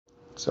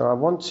So I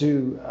want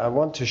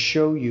to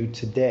show you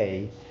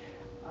today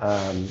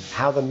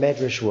how the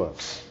Medrash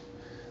works.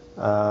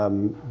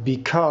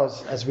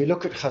 Because as we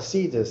look at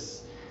Hasidus,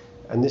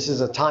 and this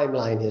is a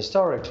timeline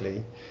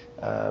historically,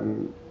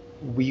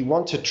 we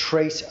want to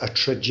trace a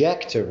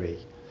trajectory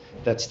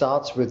that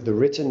starts with the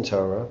written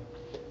Torah,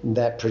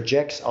 that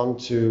projects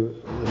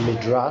onto the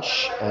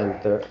Midrash and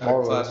the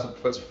oral. Class with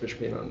Professor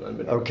Fishbein on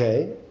Midrash.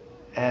 Okay,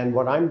 and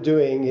what I'm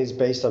doing is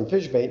based on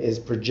Fishbein is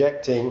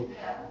projecting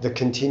the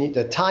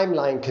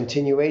timeline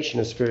continuation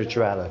of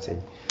spirituality.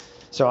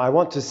 So I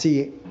want to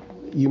see,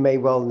 you may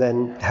well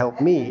then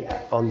help me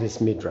on this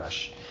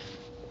Midrash.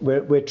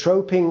 We're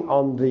troping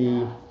on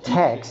the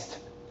text.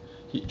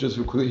 He used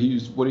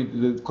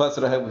the class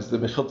that I had was the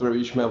Mechilta Rabbi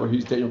Ishmael, where he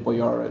used Daniel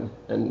Boyar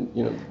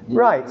and.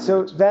 Right.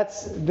 So that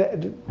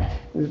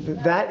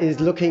is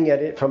looking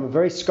at it from a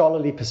very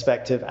scholarly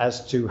perspective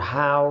as to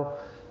how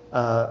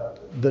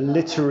the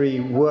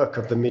literary work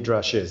of the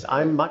Midrash is.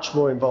 I'm much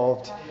more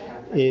involved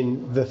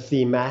in the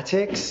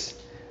thematics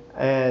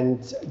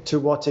and to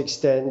what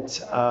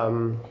extent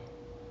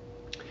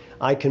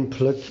I can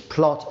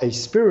plot a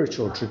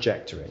spiritual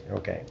trajectory.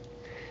 Okay.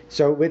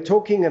 So we're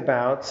talking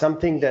about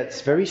something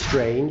that's very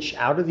strange,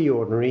 out of the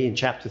ordinary, in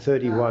chapter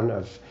 31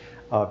 of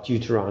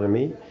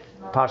Deuteronomy.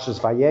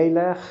 Parshas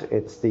Vayelech,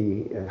 it's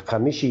the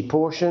Chamishi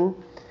portion.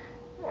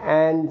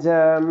 And,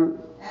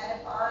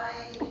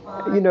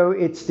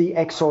 it's the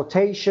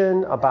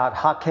exhortation about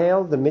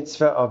Hakel, the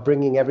mitzvah of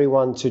bringing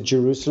everyone to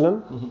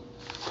Jerusalem. Mm-hmm.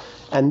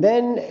 And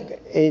then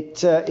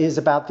it is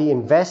about the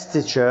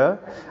investiture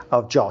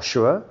of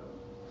Joshua.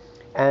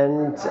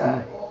 And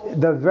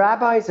the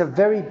rabbis are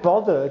very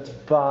bothered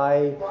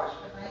by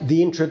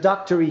the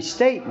introductory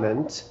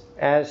statement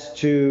as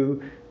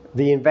to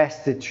the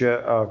investiture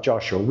of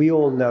Joshua. We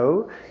all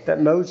know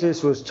that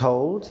Moses was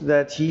told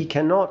that he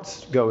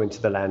cannot go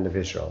into the land of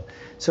Israel.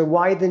 So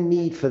why the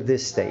need for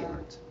this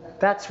statement?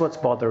 That's what's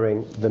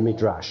bothering the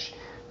Midrash.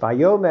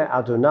 Vayomer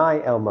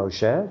Adonai el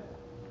Moshe,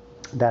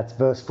 that's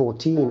verse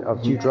 14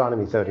 of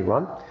Deuteronomy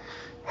 31.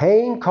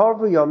 Hein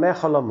korvu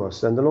yomecha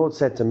lamus, and the Lord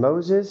said to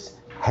Moses,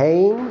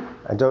 Hein,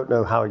 I don't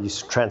know how you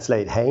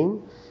translate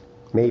Hein.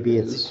 Maybe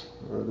it's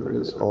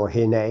or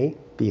Hine,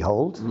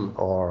 behold,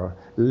 or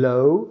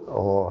lo,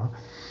 or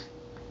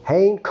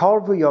Hein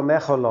korvu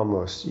yomecha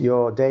lamus.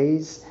 Your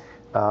days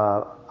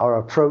are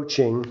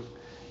approaching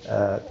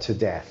to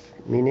death,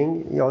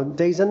 meaning your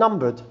days are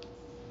numbered.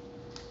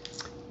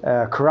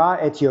 Kra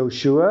et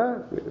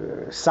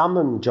Yoshua,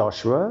 summon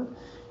Joshua,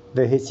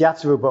 the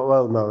Hisyatzu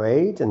ba'ol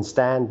moed, and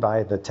stand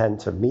by the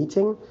tent of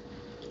meeting.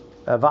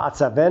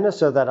 Va'atzavena,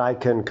 so that I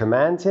can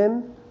command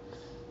him,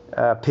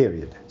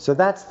 period. So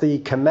that's the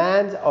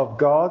command of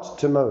God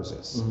to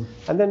Moses.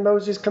 Mm-hmm. And then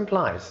Moses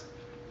complies.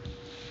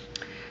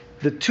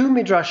 The two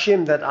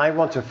midrashim that I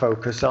want to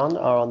focus on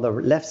are on the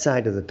left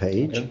side of the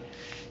page.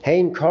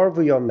 Hein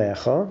korvu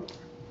yomecha,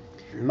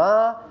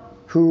 ma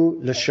hu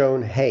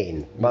lashon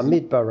hein.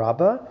 Bamidbar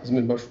Rabbah.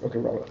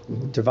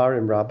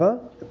 Devarim Rabbah.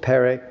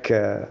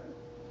 Perek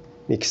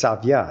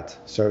Miksav Yad.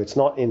 So it's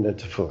not in the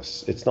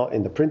Tefus. It's not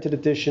in the printed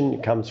edition.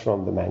 It comes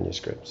from the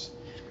manuscripts.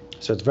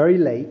 So it's very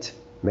late,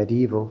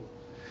 medieval.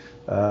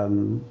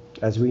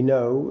 As we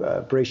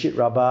know, Breshit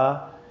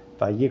Rabbah,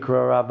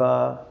 Vayikra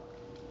Rabbah,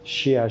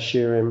 Shir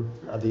Shirim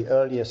are the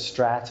earliest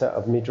strata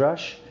of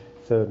Midrash,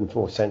 3rd and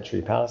 4th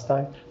century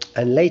Palestine.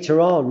 And later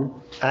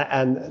on,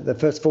 and the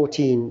first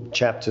 14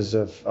 chapters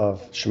of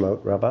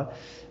Shemot Rabbah,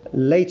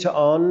 later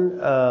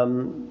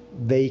on,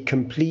 they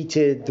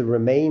completed the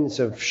remains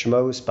of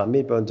Shemos,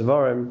 Bamidbar, and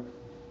Devarim.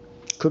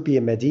 Could be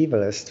a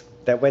medievalist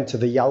that went to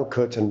the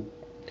Yalkut and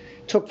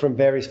took from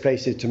various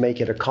places to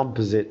make it a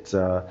composite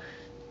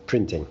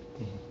printing.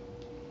 Mm-hmm.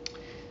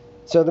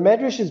 So the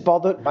Medrash is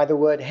bothered by the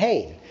word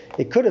Hein.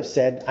 It could have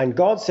said, and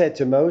God said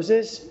to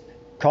Moses,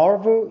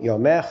 Karvu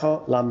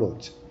yomecha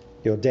lamut.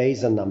 Your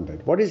days are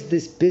numbered. What is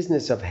this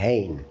business of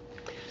Hein?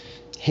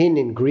 Hin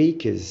in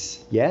Greek is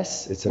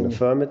yes, it's an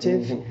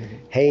affirmative.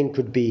 Hein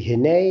could be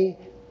Hine,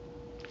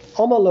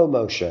 Omalo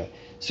Moshe.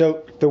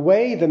 So the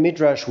way the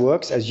Midrash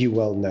works, as you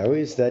well know,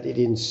 is that it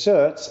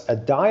inserts a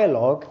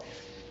dialogue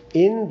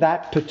in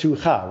that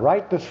Petucha.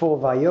 Right before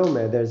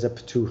Vayomer, there's a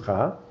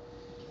Petucha.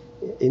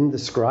 In the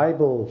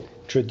scribal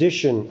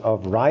tradition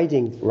of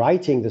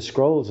writing the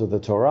scrolls of the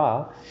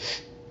Torah,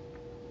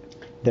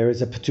 there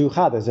is a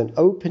Petucha, there's an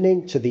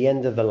opening to the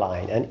end of the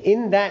line. And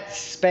in that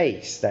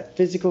space, that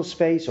physical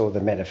space or the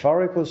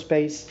metaphorical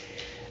space,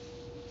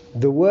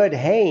 the word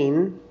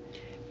Hein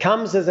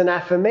comes as an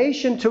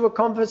affirmation to a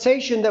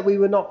conversation that we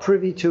were not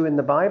privy to in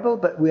the Bible,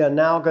 but we are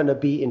now going to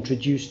be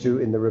introduced to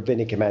in the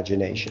rabbinic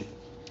imagination.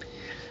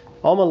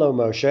 Omalo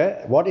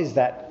Moshe, what is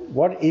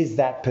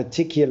that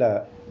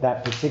particular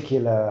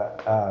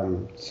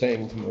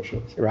saying to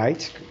Moshe?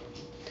 Right?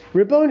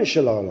 Ribono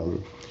shel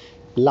olam.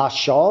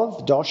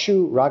 Lashov,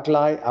 Doshu,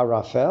 Raglai,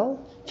 Arafel,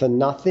 for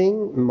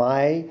nothing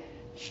my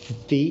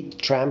feet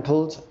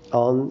trampled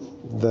on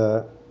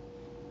the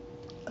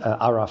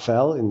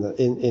Arafel,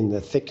 in the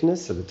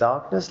thickness of the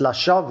darkness.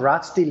 Lashov,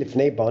 Ratzti,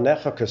 Lifnei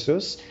Bonecha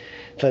Kasus,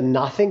 For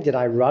nothing did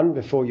I run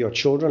before your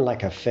children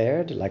like a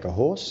ferd, like a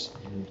horse.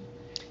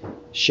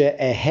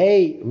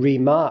 She'ehei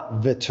rima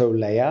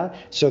v'tolea,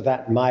 so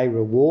that my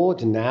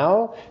reward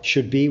now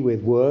should be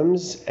with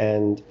worms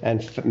and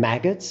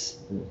maggots.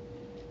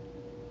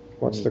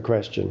 What's the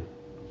question?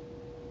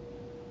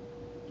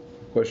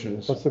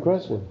 Questions. What's the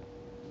question?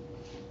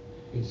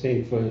 You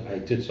say, I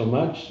did so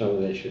much, so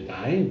they should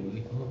die.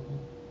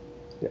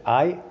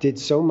 I did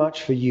so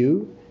much for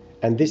you,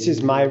 and this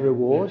is my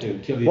reward.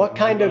 What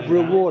kind of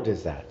reward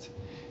is that?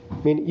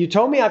 I mean, you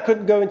told me I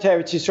couldn't go into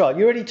Eretz Yisrael.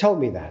 You already told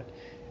me that.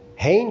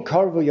 Hein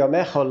korvu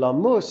yamecha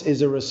lamus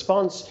is a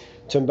response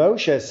to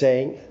Moshe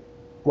saying,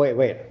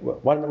 wait,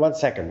 one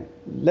second.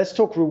 Let's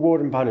talk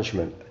reward and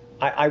punishment.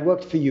 I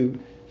worked for you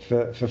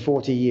for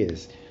 40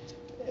 years.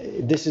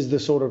 This is the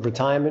sort of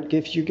retirement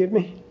gift you give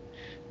me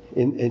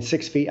in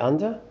 6 feet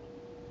under?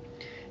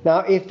 Now,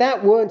 if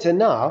that weren't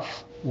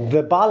enough,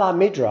 the Bala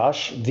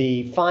Midrash,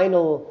 the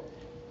final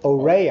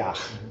Oreach,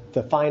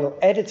 the final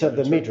editor of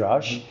the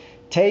Midrash,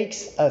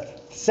 takes a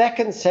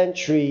 2nd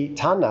century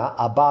Tana,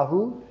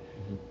 Abahu,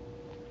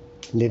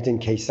 lived in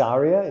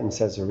Caesarea, in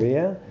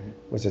Caesarea,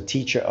 was a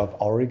teacher of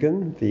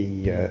Origen,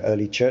 the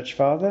early church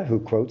father, who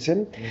quotes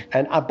him.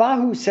 And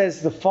Abahu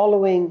says the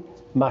following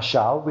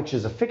mashal, which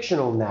is a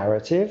fictional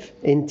narrative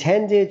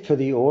intended for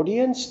the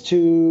audience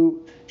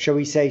to, shall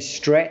we say,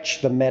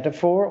 stretch the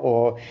metaphor,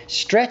 or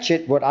stretch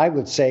it, what I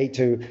would say,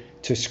 to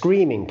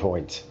screaming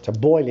point, to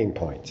boiling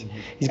point.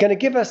 He's going to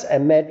give us a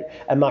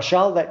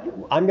mashal that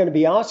I'm going to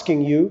be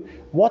asking you,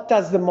 what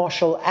does the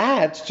mashal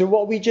add to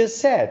what we just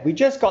said? We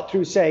just got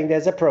through saying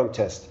there's a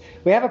protest.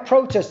 We have a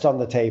protest on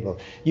the table.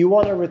 You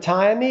want to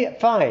retire me?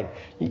 Fine.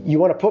 You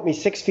want to put me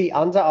 6 feet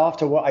under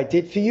after what I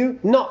did for you?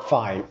 Not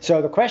fine.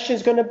 So the question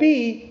is going to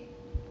be,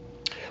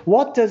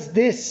 what does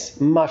this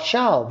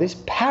mashal, this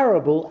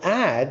parable,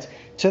 add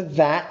to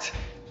that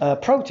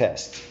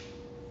protest?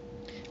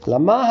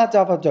 Lama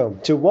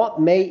hadavadom, to what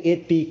may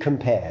it be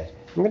compared?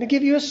 I'm going to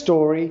give you a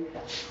story,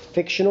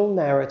 fictional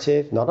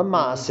narrative, not a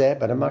maaseh,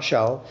 but a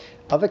mashal,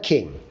 of a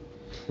king.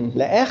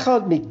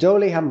 Le'echad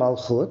migdolei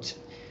hamalchut,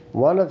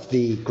 one of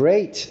the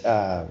great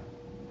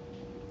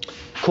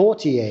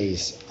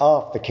courtiers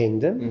of the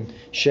kingdom,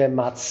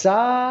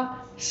 shematza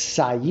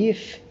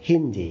sayif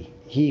hindi.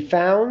 He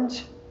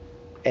found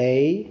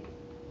a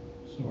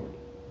Sword.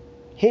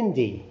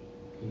 Hindi,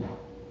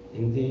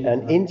 Indian.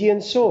 an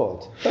Indian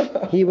sword.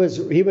 He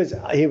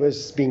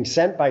was being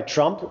sent by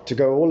Trump to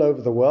go all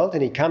over the world,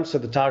 and he comes to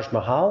the Taj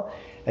Mahal,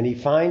 and he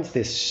finds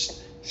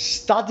this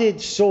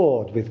studded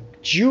sword with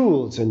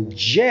jewels and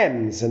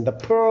gems and the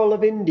pearl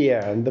of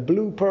India and the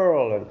blue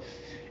pearl, and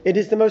it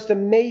is the most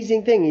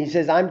amazing thing. He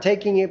says, I'm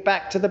taking it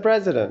back to the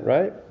president,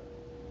 right?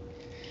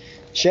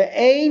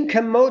 She'ein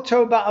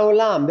kamoto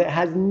ba'olam, there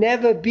has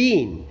never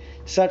been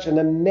such an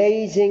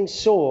amazing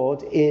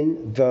sword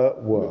in the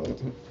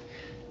world.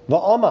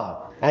 Va'omar,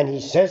 and he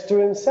says to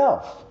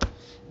himself,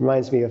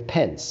 reminds me of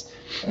Pence,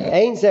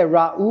 Ein ze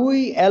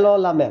ra'ui elo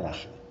lamelech,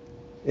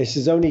 this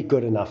is only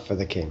good enough for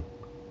the king.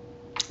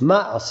 So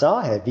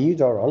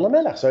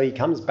he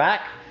comes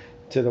back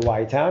to the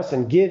White House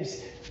and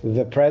gives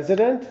the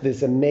president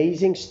this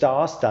amazing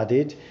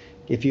star-studded.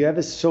 If you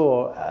ever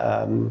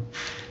saw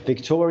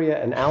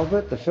Victoria and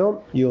Albert, the film,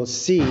 you'll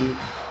see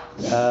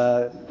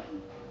how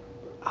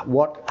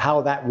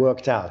that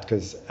worked out.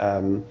 Because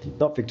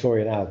not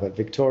Victoria and Albert,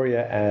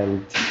 Victoria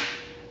and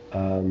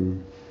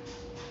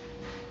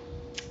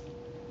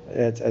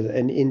it's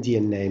an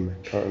Indian name,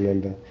 I can't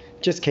remember.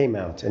 Just came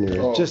out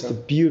anyway. Just a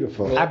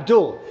beautiful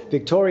Abdul,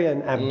 Victoria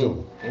and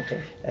Abdul,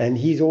 and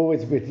he's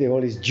always with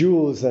all his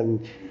jewels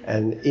and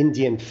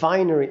Indian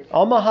finery.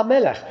 Omar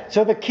HaMelech.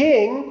 So the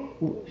king,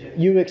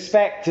 you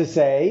expect to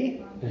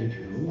say,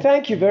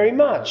 "Thank you very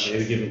much."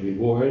 They give a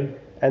reward.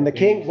 And the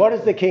king, what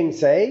does the king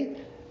say?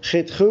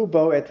 Chitchu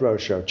bo et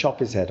rosho, chop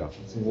his head off.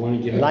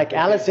 Like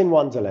Alice in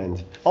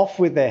Wonderland, off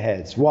with their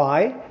heads.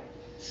 Why?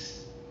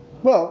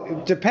 Well,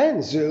 it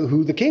depends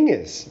who the king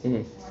is.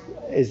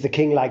 Is the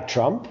king like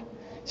Trump?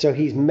 So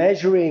he's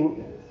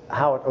measuring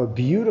how a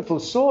beautiful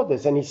sword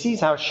is, and he sees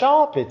how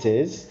sharp it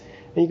is,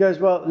 and he goes,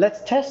 well,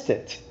 let's test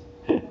it.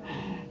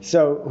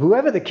 So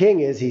whoever the king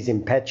is, he's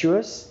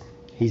impetuous,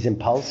 he's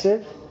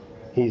impulsive,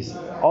 he's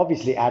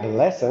obviously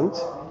adolescent,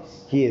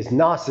 he is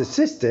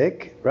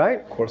narcissistic,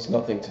 right? Of course,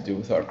 nothing to do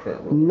with our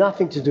current rule.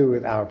 Nothing to do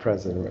with our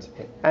president.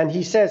 And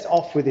he says,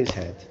 off with his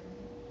head.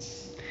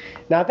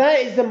 Now that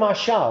is the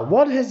mashal.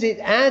 What has it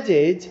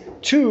added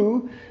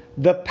to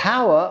the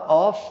power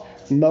of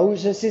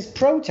Moses'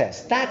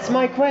 protest? That's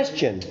my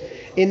question.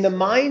 In the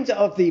mind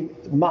of the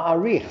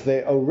Ma'arich,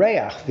 the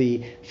Oreach,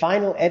 the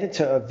final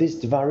editor of this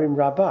Dvarim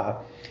Rabbah,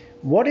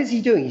 what is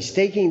he doing? He's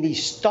taking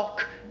these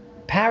stock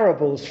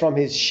parables from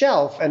his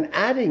shelf and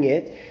adding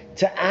it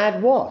to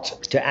add what?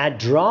 To add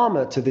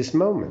drama to this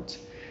moment.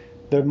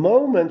 The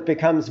moment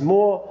becomes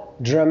more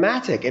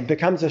dramatic. It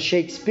becomes a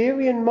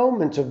Shakespearean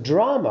moment of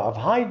drama, of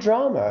high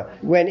drama,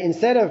 when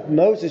instead of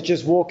Moses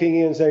just walking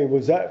in and saying,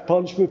 was that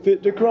punishment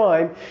fit to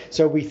crime?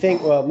 So we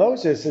think, well,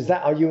 Moses,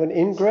 are you an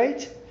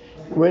ingrate?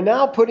 We're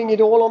now putting it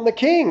all on the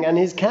king and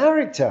his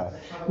character.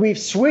 We've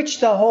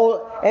switched the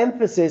whole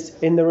emphasis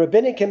in the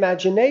rabbinic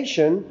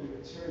imagination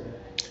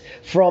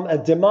from a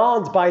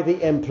demand by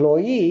the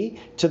employee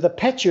to the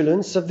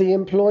petulance of the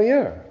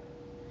employer.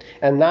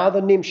 And now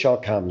the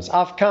nimshal comes.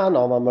 Afkan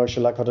Omar Moshe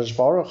LaKadosh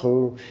Baruch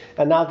Hu.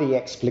 And now the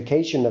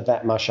explication of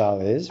that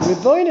mashal is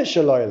Ribono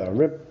Shel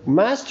Olam,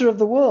 Master of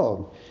the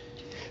world.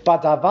 The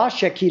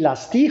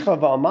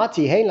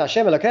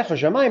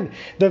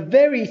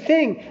very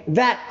thing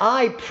that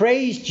I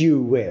praised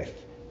you with.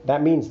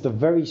 That means the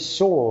very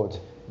sword,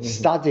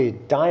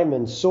 studded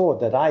diamond sword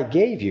that I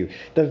gave you.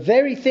 The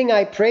very thing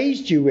I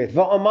praised you with.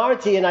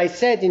 Va'amarti, and I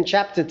said in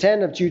chapter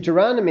 10 of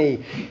Deuteronomy,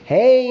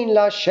 Hey,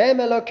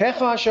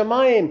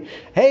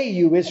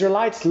 you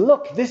Israelites,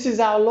 look, this is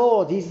our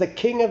Lord. He's the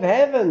King of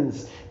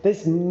heavens.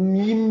 This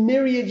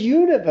myriad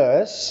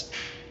universe.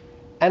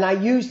 And I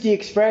used the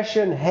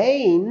expression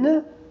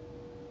hein,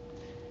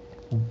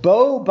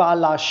 bo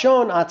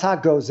balashon ata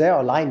gozer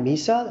olai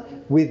misa.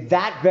 With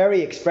that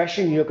very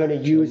expression, you're going to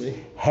use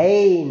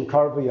hein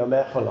karvu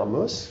yomecha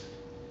lamus.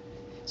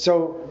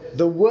 So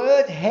the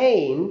word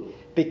hein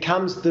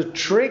becomes the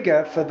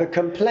trigger for the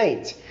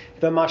complaint.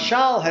 The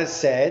mashal has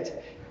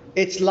said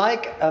it's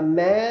like a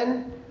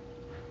man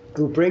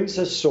who brings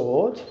a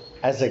sword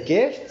as a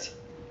gift,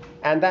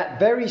 and that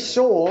very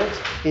sword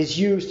is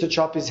used to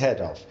chop his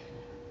head off.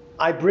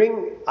 I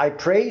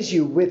praise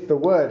you with the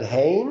word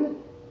hein,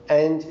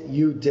 and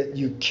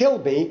you kill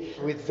me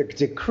with the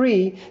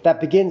decree that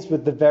begins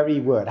with the very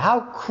word. How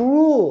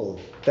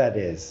cruel that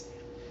is.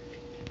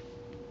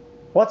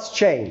 What's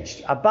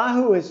changed?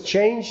 Abahu has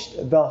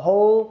changed the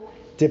whole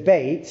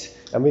debate,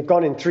 and we've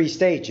gone in 3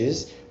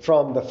 stages,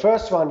 from the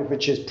first one,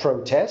 which is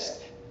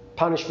protest,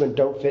 punishment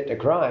don't fit the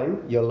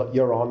crime,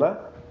 Your Honor,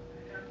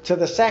 to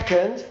the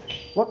second,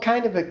 what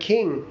kind of a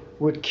king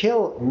would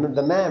kill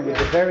the man with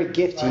the very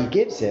gift he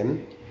gives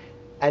him?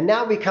 And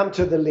now we come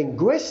to the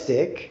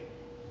linguistic.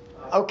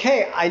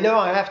 Okay, I know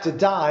I have to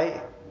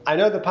die. I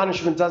know the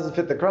punishment doesn't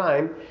fit the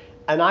crime.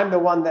 And I'm the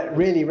one that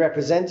really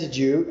represented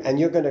you, and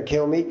you're going to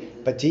kill me.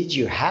 But did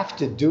you have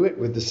to do it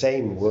with the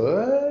same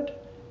word?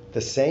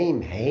 The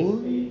same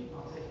hein?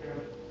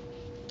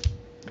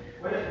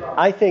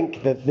 I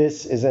think that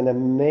this is an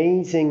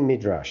amazing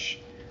midrash,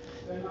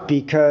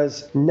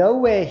 because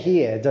nowhere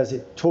here does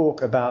it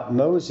talk about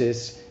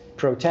Moses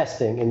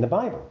protesting in the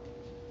Bible.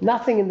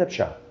 Nothing in the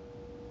Pshat.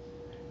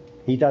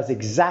 He does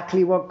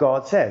exactly what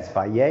God says.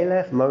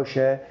 Vayelech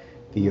Moshe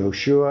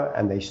v'Yoshua,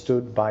 and they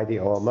stood by the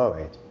Or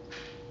Moed.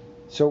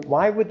 So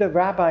why would the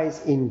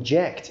rabbis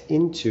inject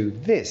into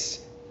this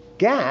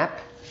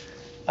gap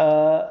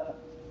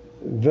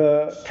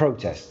the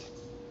protest?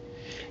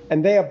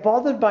 And they are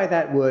bothered by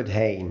that word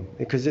hein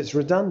because it's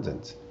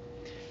redundant.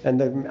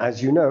 And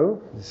as you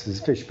know, this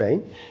is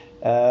Fishbane,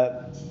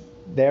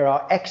 there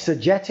are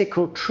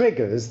exegetical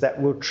triggers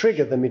that will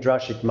trigger the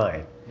midrashic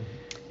mind.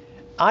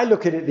 I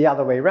look at it the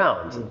other way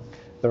around.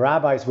 The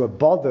rabbis were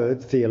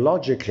bothered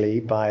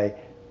theologically by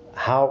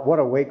what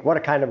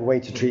a kind of way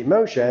to treat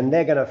Moshe, and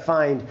they're going to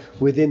find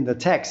within the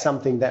text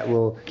something that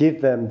will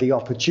give them the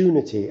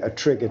opportunity, a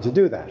trigger to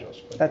do that.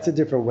 That's a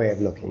different way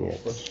of looking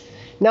at it.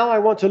 Now I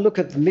want to look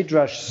at the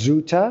Midrash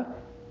Zuta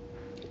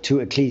to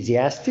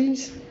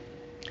Ecclesiastes.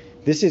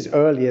 This is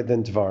earlier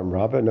than Dvarim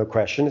Rabbah, no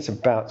question. It's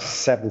about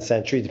 7th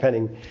century,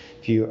 depending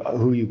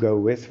who you go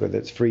with, whether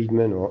it's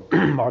Friedman or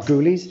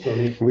Margulies,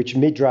 which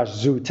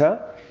Midrash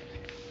Zuta.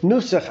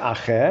 Nusach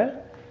Acher,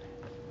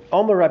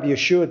 Omer Rabbi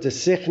Yeshua de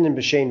Sichnin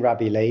B'Shein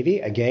Rabbi Levi.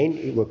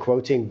 Again, we're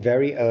quoting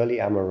very early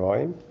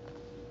Amoraim.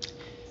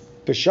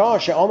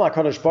 B'Shar she'Omar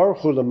Kadosh Baruch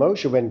Hu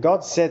LaMoshe, when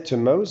God said to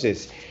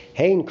Moses,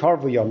 Hein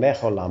karvu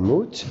yomecha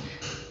lamut,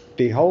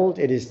 behold,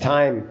 it is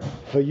time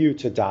for you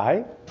to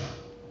die.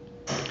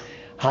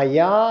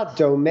 Haya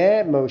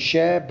domeh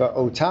Moshe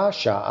ba'ota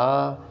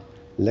sha'a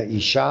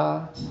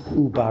le'isha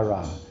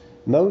ubara.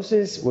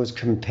 Moses was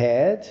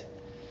compared,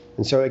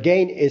 and so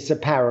again, it's a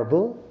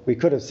parable. We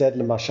could have said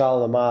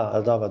L'mashal lama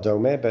adav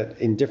domeh, but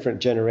in different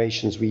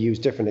generations we use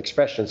different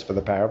expressions for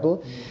the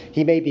parable.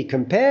 He may be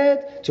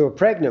compared to a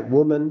pregnant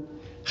woman,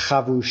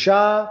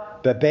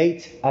 chavusha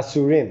bebeit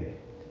asurim.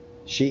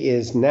 She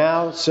is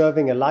now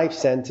serving a life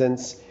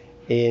sentence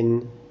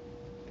in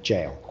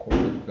jail.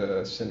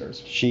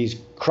 Sinners. She's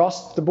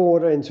crossed the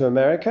border into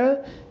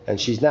America, and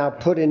she's now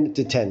put in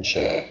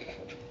detention.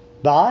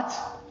 But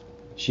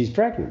she's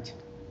pregnant.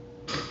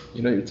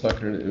 You know, you're talking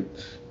to an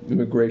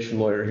immigration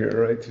lawyer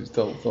here, right? Who's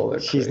told all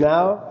that. She's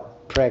now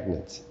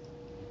pregnant.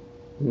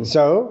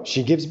 So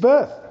she gives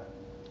birth.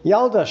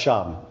 Yalda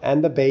Sham,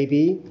 and the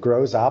baby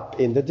grows up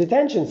in the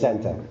detention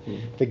center.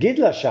 The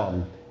Gidla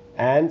Sham,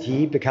 and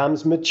he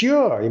becomes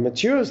mature. He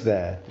matures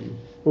there.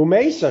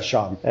 Umeisa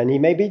Sham, and he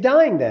may be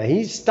dying there.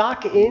 He's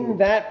stuck in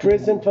that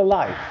prison for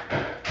life.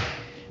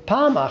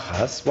 Pa'am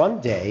achas, one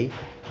day,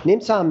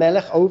 Nimsa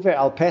Melech over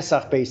al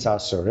Pesach Beis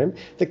Asurim.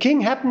 The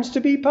king happens to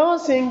be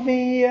passing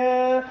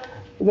the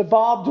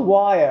barbed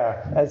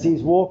wire as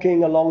he's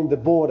walking along the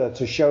border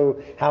to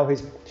show how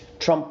his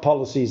Trump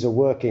policies are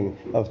working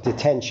of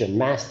detention,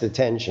 mass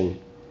detention.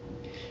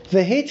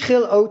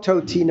 V'hitchil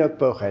oto tinok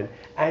bochen.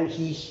 And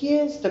he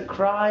hears the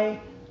cry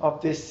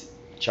of this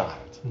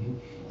child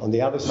on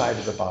the other side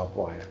of the barbed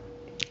wire.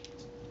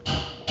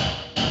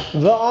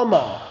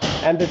 V'omar.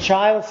 And the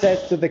child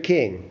says to the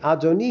king,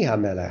 Adoni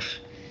HaMelech,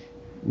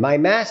 my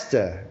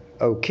master,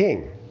 O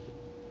king,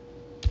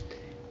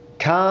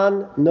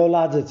 Kan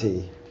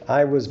noladati,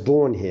 I was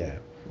born here.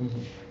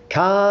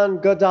 Kan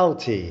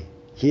gadalti,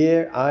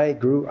 here I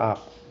grew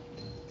up.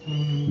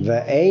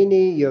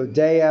 Ve'eni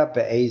yodea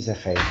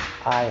be'ezechet,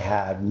 I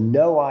have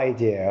no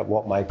idea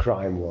what my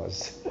crime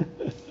was.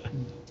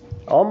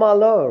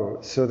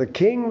 Omalo, so the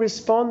king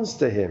responds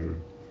to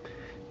him,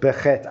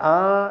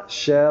 Bechet'a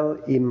shel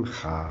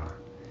imcha,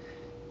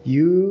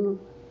 you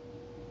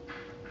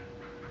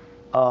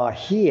are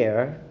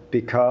here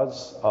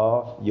because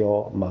of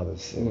your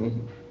mother's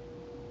sin.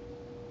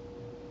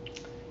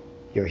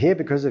 You're here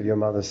because of your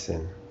mother's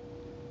sin.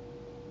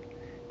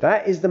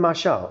 That is the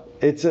mashal.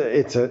 It's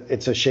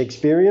a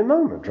Shakespearean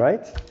moment,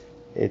 right?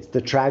 It's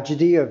the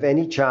tragedy of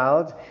any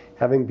child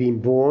having been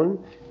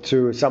born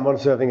to someone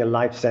serving a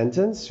life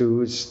sentence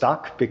who is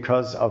stuck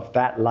because of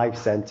that life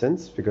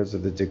sentence, because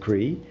of the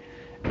decree,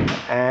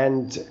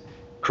 and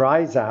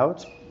cries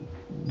out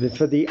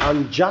for the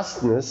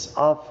unjustness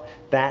of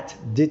that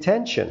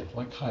detention.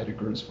 Like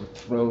Heideggers, we're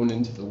thrown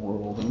into the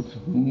world and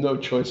have no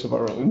choice of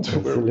our own to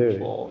where we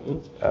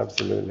fall.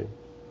 Absolutely.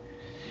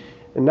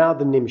 And now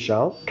the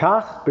Nimshal.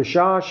 Kach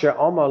b'shah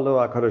she'amar lo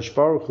HaKadosh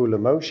Baruch Hu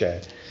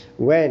leMoshe.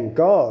 When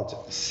God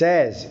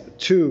says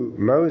to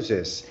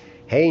Moses,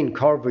 Hein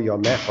karvu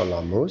yomecha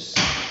lamus,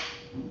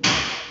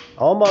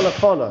 Amar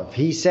lefonav,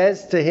 he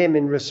says to him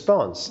in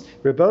response,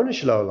 Ribono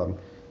shel olam,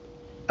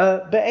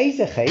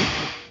 be'ezechet,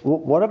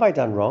 what have I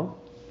done wrong?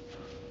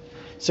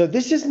 So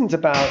this isn't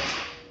about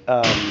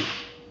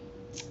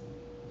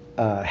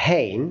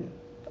Hein,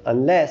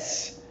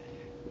 unless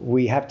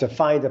we have to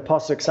find a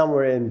pasuk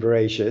somewhere in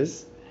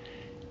Bereshis,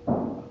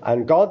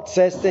 and God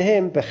says to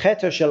him,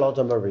 "Becheto shel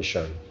Adam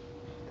Harishon."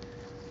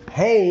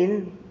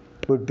 Hein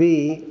would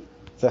be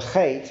the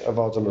chet of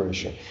Adam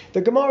Harishon.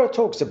 The Gemara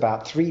talks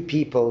about 3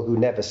 people who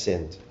never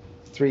sinned,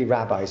 3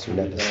 rabbis who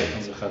never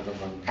sinned.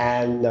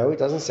 And no, it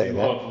doesn't say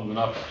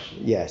that.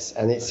 Yes,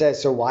 and it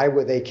says, so why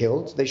were they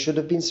killed? They should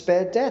have been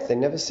spared death. They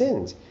never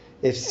sinned.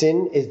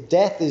 If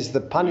death is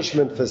the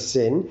punishment for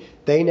sin,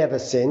 they never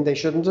sinned. They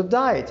shouldn't have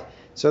died.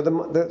 So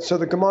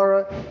the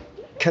Gemara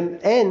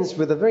ends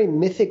with a very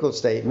mythical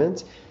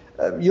statement.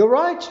 You're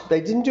right,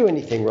 they didn't do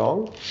anything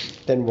wrong.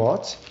 Then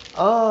what?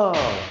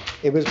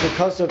 It was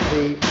because of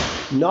the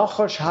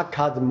Nachash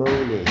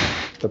HaKadmoni,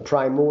 the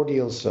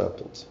primordial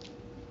serpent.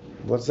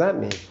 What's that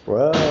mean?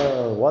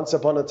 Well, once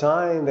upon a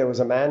time there was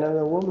a man and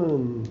a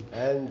woman,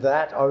 and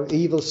that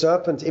evil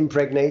serpent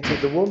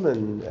impregnated the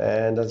woman,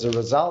 and as a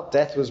result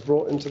death was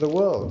brought into the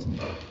world.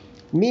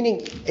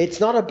 Meaning, it's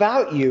not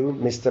about you,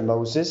 Mr.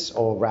 Moses,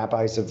 or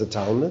rabbis of the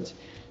Talmud.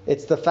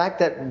 It's the fact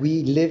that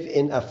we live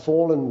in a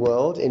fallen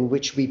world in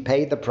which we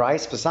pay the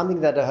price for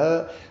something that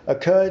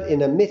occurred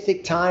in a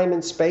mythic time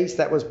and space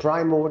that was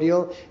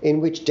primordial,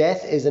 in which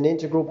death is an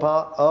integral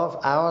part of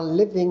our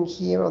living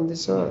here on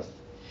this earth.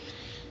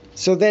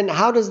 So then,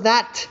 how does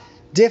that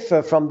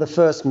differ from the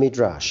first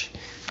midrash?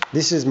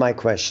 This is my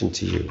question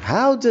to you.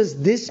 How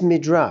does this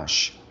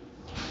midrash,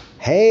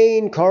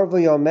 Hein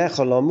karvu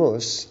yomecha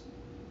lamus,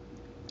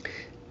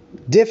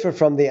 differ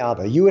from the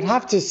other? You would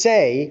have to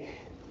say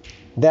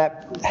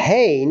that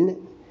Hein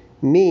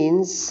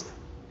means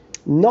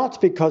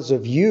not because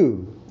of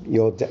you,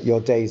 your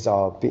days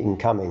are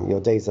coming, your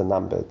days are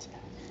numbered,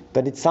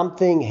 but it's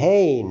something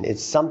Hein,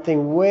 it's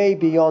something way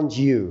beyond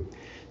you,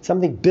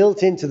 something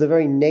built into the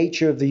very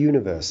nature of the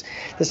universe.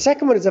 The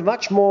second one is a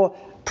much more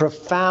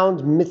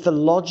profound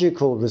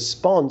mythological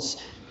response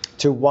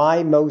to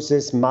why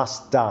Moses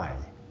must die.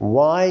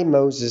 Why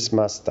Moses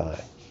must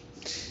die.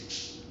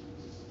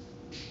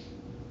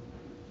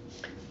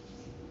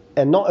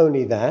 And not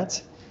only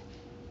that,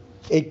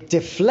 it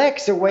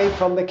deflects away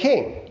from the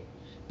king.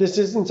 This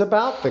isn't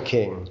about the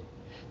king.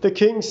 The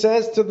king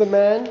says to the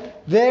man,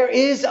 there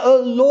is a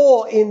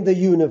law in the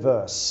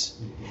universe.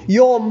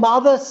 Your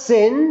mother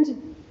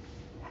sinned.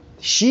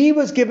 She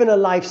was given a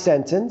life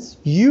sentence.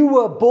 You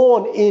were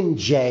born in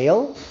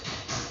jail.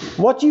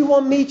 What do you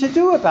want me to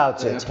do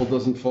about it? The apple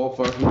doesn't fall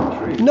far from the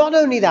tree. Not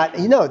only that,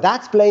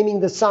 that's blaming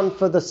the son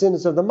for the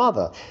sins of the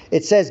mother.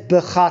 It says,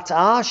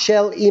 B'chat'a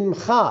shel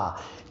imcha.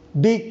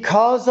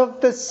 Because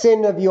of the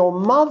sin of your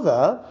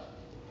mother,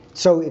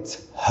 so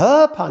it's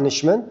her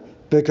punishment,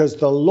 because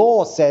the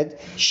law said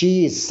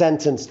she is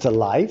sentenced to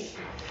life.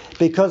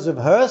 Because of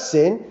her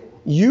sin,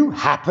 you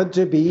happen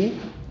to be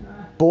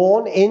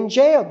born in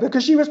jail,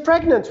 because she was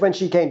pregnant when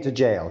she came to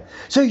jail.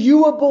 So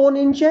you were born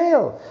in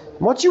jail.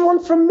 What do you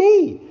want from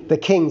me? The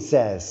king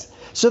says.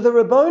 So the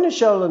Ribono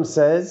shel olam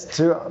says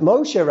to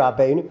Moshe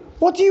Rabbeinu,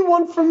 what do you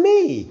want from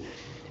me?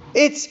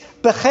 It's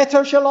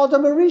Becheto Shel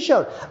Adam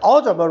Harishon.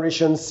 Adam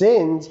Harishon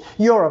sinned.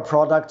 You're a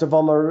product of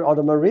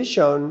Adam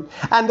Harishon.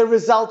 And the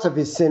result of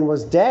his sin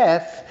was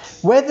death.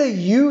 Whether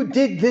you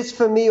did this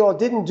for me or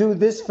didn't do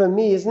this for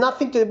me is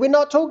nothing we're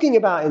not talking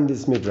about in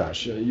this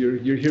midrash. Yeah,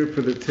 you're here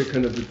for the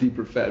kind of the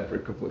deeper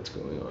fabric of what's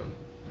going on.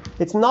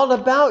 It's not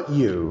about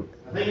you.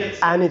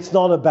 And it's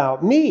not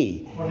about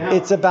me.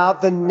 It's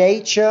about the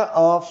nature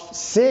of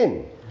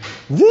sin.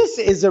 This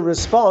is a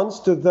response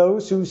to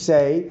those who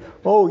say,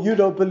 oh, you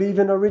don't believe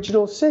in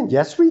original sin.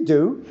 Yes, we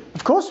do.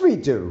 Of course we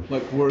do.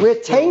 Like we're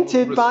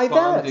tainted by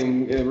that.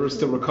 We're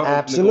still recovering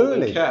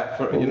Absolutely. from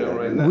the golden calf,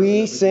 right now.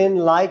 We sin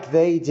like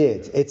they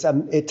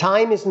did.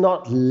 Time is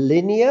not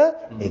linear,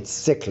 it's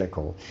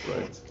cyclical.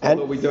 Right. And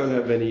although we don't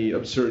have any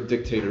absurd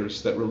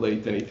dictators that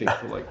relate anything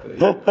to like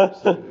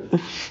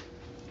the...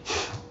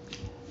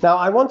 Now,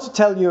 I want to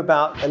tell you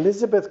about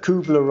Elizabeth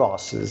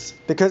Kubler-Ross's,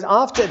 because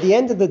at the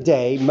end of the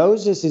day,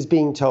 Moses is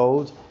being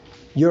told,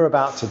 you're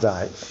about to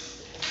die.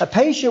 A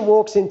patient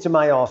walks into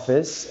my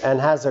office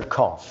and has a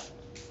cough.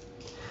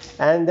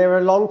 And they're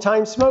a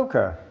long-time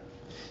smoker.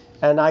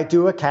 And I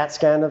do a CAT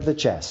scan of the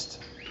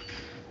chest.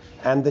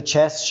 And the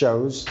chest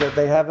shows that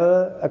they have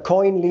a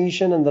coin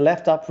lesion in the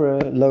left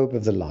upper lobe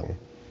of the lung.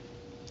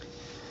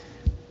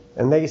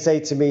 And they say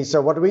to me,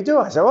 so what do we do?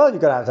 I say, well, you're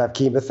going to have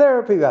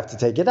chemotherapy, we have to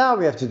take it out,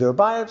 we have to do a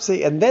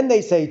biopsy. And then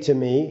they say to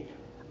me,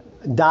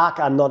 Doc,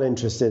 I'm not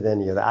interested in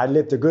any of that. I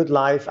lived a good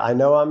life, I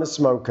know I'm a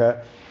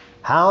smoker.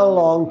 How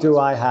long do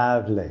I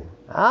have, Ling?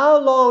 How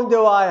long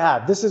do I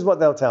have? This is what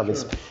they'll tell me,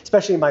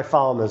 especially my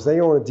farmers. They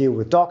don't want to deal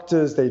with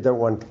doctors, they don't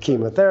want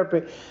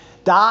chemotherapy.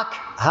 Doc,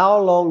 how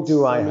long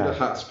do I have?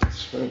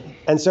 Hospice, right?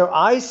 And so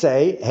I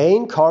say,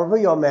 Hein Karva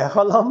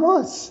Yomecha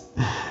Lamus.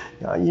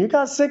 You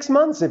got 6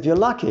 months if you're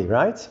lucky,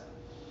 right?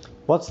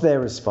 What's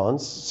their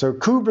response? So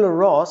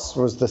Kubler-Ross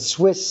was the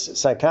Swiss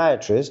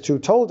psychiatrist who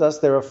told us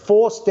there are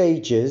 4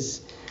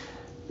 stages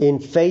in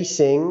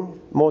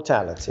facing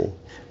mortality.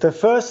 The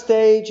first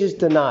stage is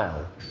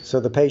denial. So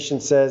the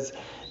patient says,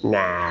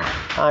 nah,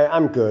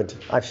 I'm good.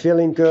 I'm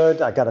feeling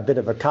good. I got a bit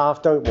of a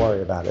cough. Don't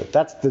worry about it.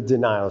 That's the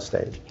denial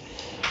stage.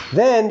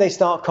 Then they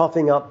start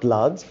coughing up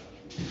blood.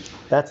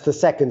 That's the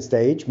second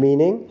stage,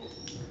 meaning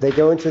they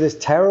go into this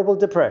terrible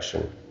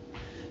depression.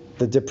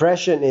 The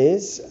depression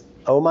is,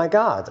 oh my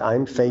God,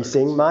 I'm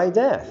facing my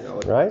death,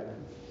 right?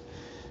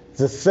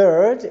 The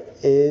third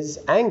is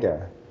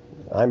anger.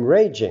 I'm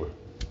raging.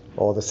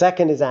 Or the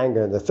second is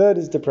anger, and the third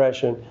is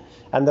depression.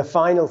 And the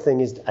final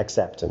thing is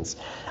acceptance.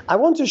 I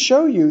want to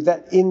show you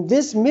that in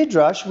this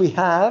midrash we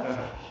have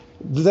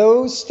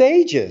those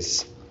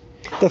stages.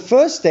 The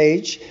first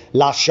stage,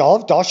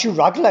 Lashav dashu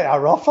raglei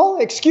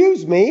arafal,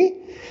 excuse me.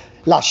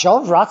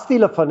 Lashav ratzti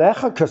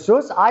lefanecha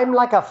kasus. I'm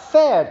like a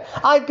fed.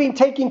 I've been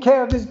taking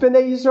care of this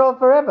Bnei Yisrael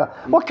forever.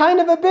 What kind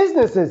of a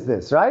business is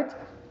this, right?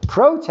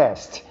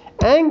 Protest,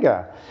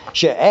 anger.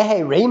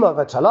 She'ehe reima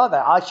v'tala,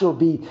 that I shall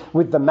be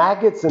with the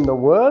maggots and the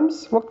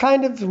worms. What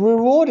kind of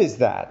reward is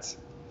that?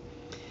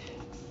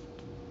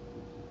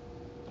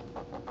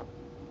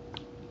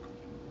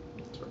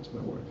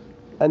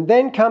 And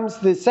then comes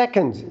the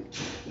second.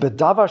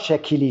 B'davar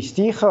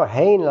shekilisticha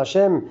hein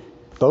Lashem.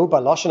 That's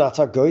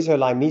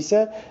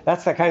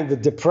the kind of the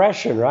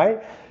depression,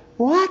 right?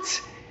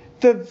 What?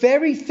 The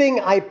very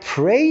thing I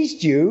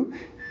praised you,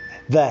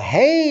 the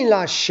Hein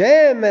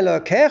Lashem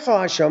Elokecha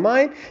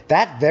Hashamayim,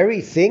 that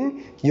very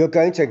thing, you're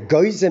going to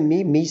goize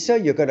mi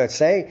misa, you're going to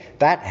say,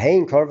 that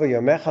Hein Korva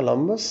Yomecha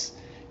Lambus.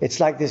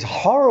 It's like this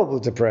horrible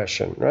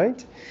depression,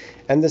 right?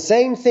 And the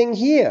same thing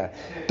here.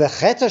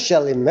 Becheta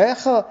shel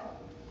imecha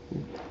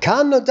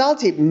kan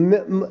nodalti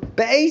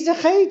be'eze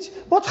chet.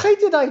 What chet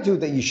did I do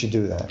that you should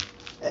do that?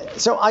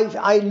 So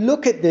I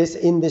look at this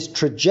in this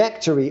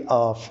trajectory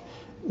of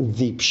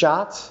the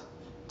Pshat,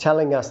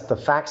 telling us the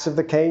facts of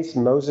the case,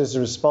 Moses'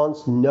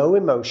 response, no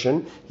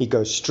emotion. He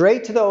goes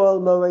straight to the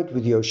Oel Moed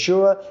with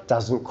Yoshua,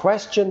 doesn't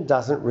question,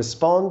 doesn't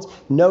respond,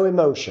 no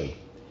emotion.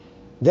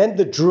 Then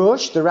the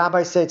drush, the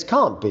rabbi said, it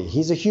can't be.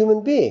 He's a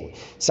human being.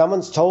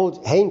 Someone's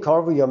told, Hein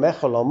Korvu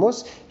Yomecha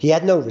Lomus. He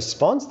had no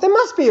response. There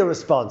must be a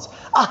response.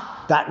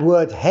 That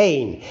word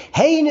Hein.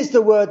 Hein is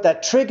the word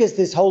that triggers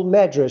this whole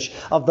medrash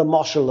of the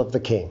moshel of the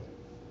king.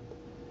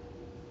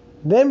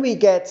 Then we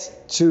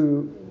get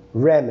to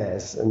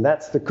Remez, and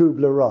that's the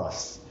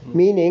Kubler-Ross.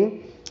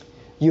 Meaning,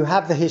 you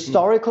have the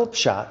historical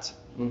pshat,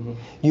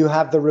 you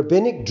have the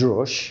rabbinic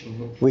drush,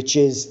 which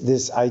is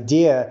this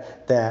idea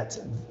that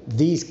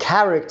these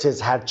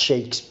characters had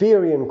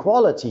Shakespearean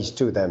qualities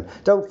to them.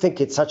 Don't think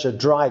it's such a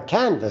dry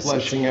canvas.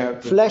 Fleshing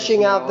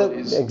out the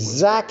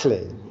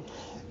exactly.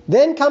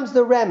 Then comes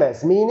the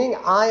remez, meaning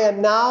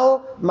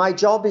my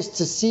job is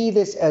to see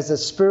this as a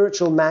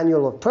spiritual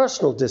manual of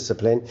personal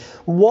discipline.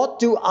 What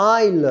do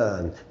I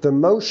learn, the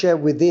Moshe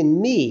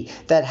within me,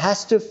 that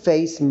has to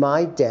face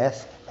my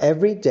death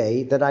every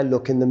day that I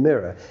look in the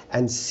mirror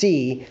and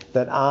see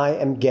that I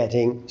am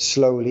getting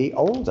slowly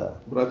older?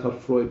 But I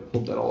thought Freud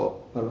pulled that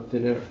all out of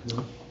thin air.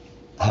 No?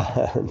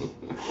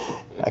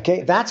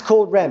 Okay, that's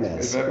called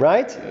remez,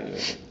 right?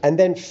 And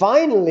then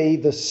finally,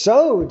 the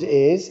sod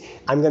is,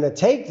 I'm going to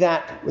take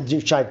that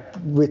which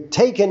I've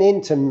taken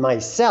into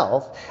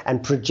myself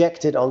and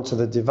project it onto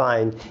the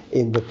divine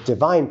in the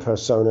divine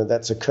persona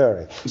that's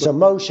occurring. So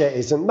Moshe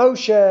isn't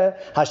Moshe,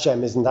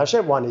 Hashem isn't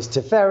Hashem, one is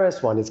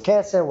Tiferes, one is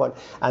Keser,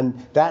 and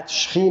that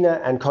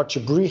Shechina and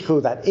Kodesh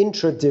B'richu, that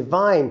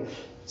intra-divine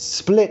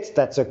split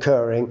that's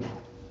occurring,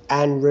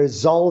 and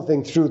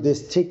resolving through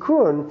this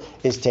tikkun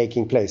is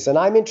taking place. And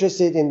I'm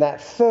interested in that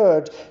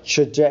third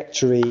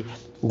trajectory,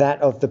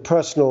 that of the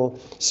personal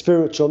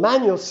spiritual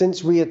manual,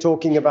 since we are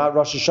talking about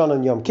Rosh Hashanah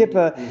and Yom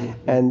Kippur.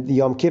 And the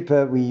Yom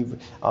Kippur, we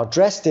are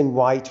dressed in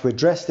white, we're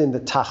dressed in the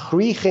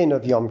tachrichin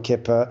of Yom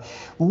Kippur.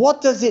 What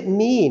does it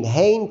mean?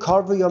 Hein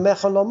karvu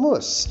yomecha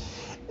lamus.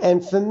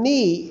 And for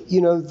me,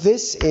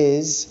 this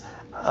is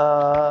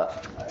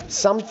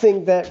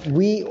something that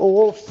we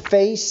all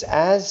face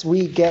as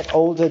we get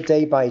older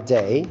day by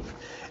day,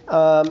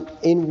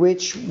 in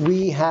which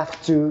we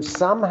have to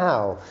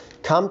somehow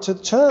come to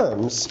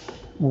terms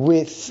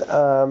with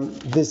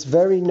this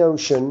very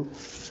notion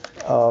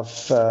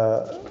of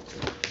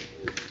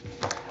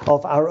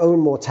our own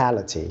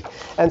mortality.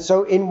 And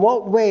so in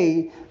what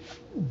way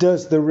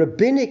does the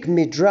rabbinic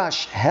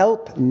midrash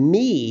help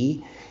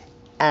me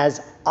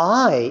as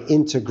I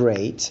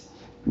integrate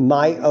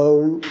my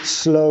own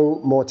slow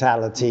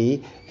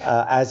mortality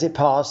as it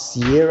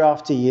passes year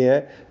after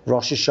year,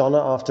 Rosh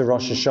Hashanah after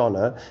Rosh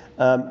Hashanah?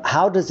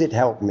 How does it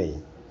help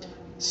me?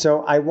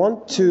 So I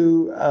want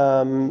to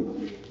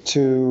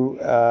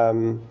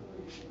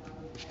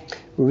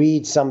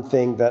read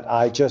something that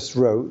I just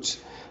wrote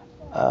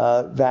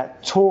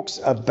that talks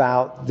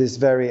about this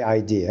very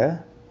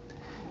idea.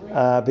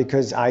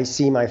 Because I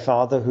see my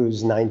father,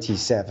 who's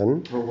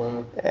 97,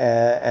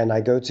 and I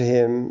go to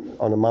him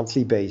on a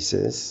monthly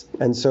basis.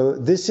 And so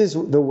this is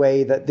the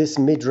way that this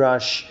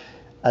midrash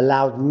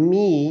allowed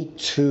me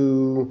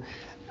to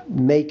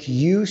make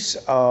use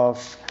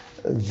of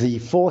the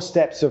 4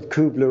 steps of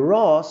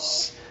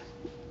Kubler-Ross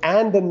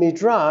and the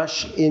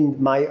midrash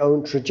in my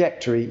own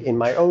trajectory, in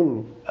my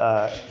own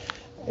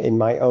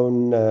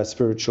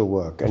spiritual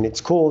work. And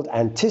it's called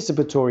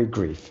anticipatory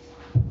grief.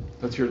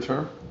 That's your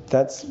term?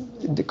 That's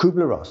the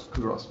Kubler-Ross.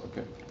 Kubler-Ross,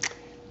 okay.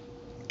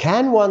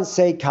 Can one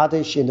say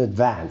Kaddish in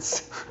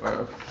advance?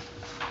 Wow.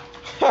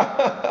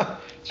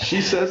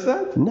 She says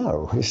that?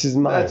 No, this is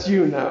mine. That's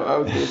you now, I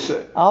was going to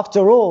say.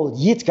 After all,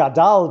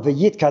 Yitgadal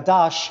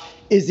v'Yitkadash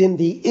is in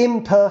the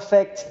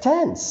imperfect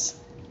tense.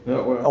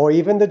 Yeah, well, or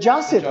even the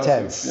Joseph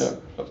tense. Yeah,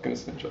 I was going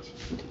to say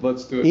Joseph.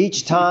 Let's do it.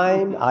 Each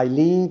time I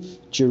leave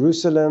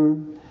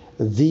Jerusalem,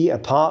 the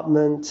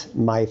apartment,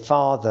 my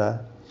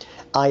father,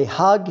 I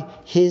hug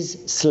his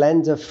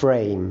slender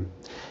frame,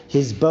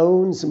 his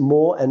bones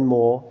more and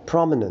more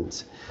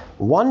prominent,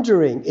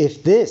 wondering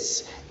if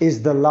this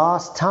is the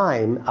last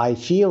time I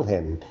feel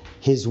him,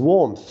 his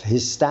warmth,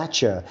 his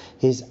stature,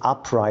 his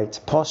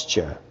upright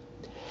posture.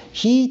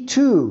 He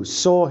too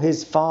saw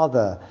his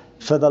father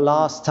for the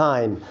last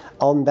time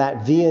on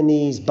that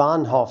Viennese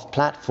Bahnhof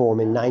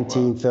platform in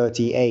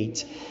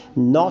 1938,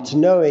 not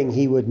knowing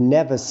he would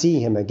never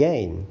see him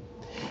again.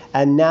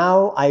 And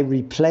now I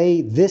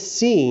replay this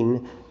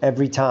scene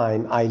every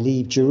time I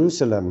leave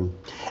Jerusalem.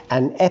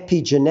 An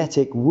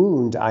epigenetic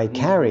wound I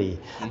carry,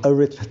 a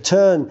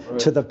return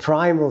to the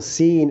primal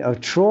scene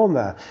of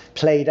trauma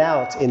played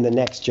out in the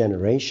next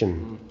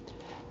generation.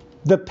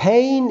 The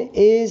pain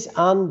is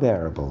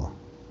unbearable.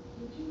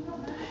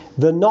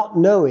 The not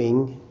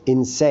knowing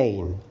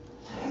insane.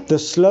 The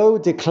slow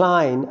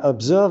decline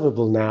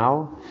observable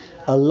now,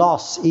 a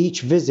loss each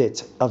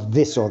visit of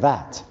this or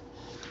that.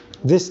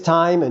 This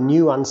time a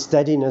new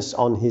unsteadiness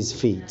on his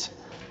feet,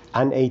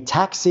 an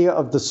ataxia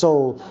of the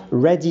soul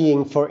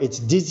readying for its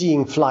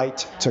dizzying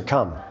flight to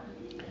come.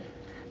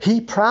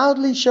 He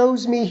proudly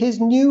shows me his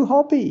new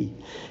hobby.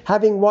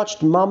 Having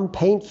watched Mum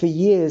paint for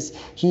years,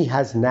 he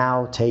has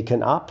now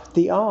taken up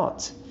the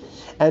art.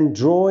 And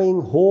drawing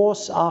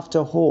horse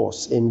after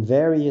horse in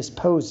various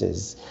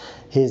poses,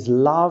 his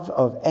love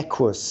of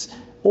equus,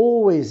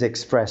 always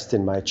expressed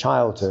in my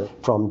childhood,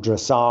 from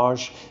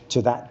dressage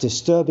to that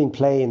disturbing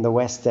play in the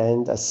West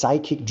End, a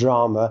psychic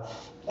drama,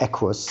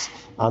 Equus,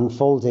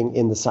 unfolding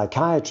in the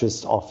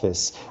psychiatrist's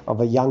office of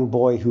a young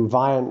boy who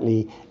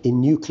violently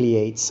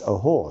enucleates a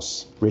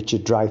horse.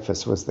 Richard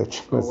Dreyfuss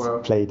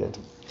played it.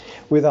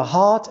 With a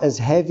heart as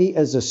heavy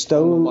as a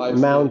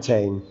stone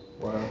mountain,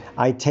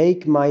 I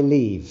take my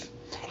leave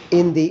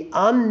in the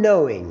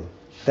unknowing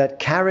that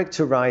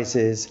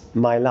characterizes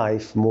my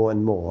life more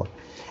and more,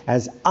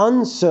 as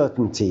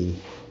uncertainty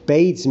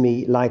bathes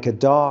me like a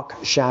dark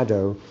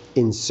shadow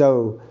in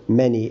so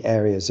many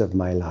areas of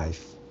my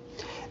life.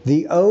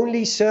 The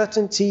only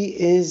certainty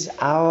is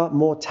our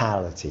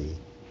mortality.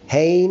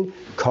 Hein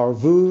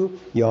karvu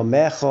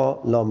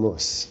yomecha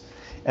lamus,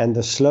 and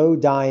the slow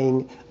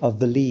dying of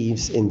the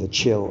leaves in the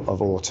chill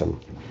of autumn.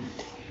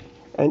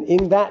 And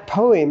in that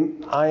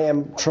poem, I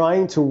am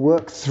trying to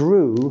work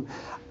through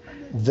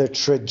the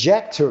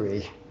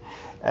trajectory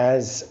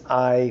as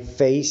I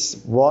face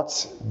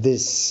what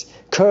this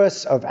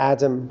curse of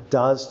Adam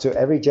does to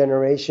every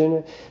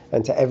generation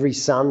and to every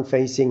son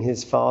facing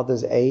his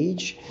father's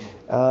age,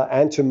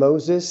 and to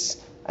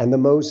Moses and the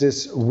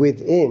Moses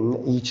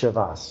within each of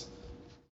us.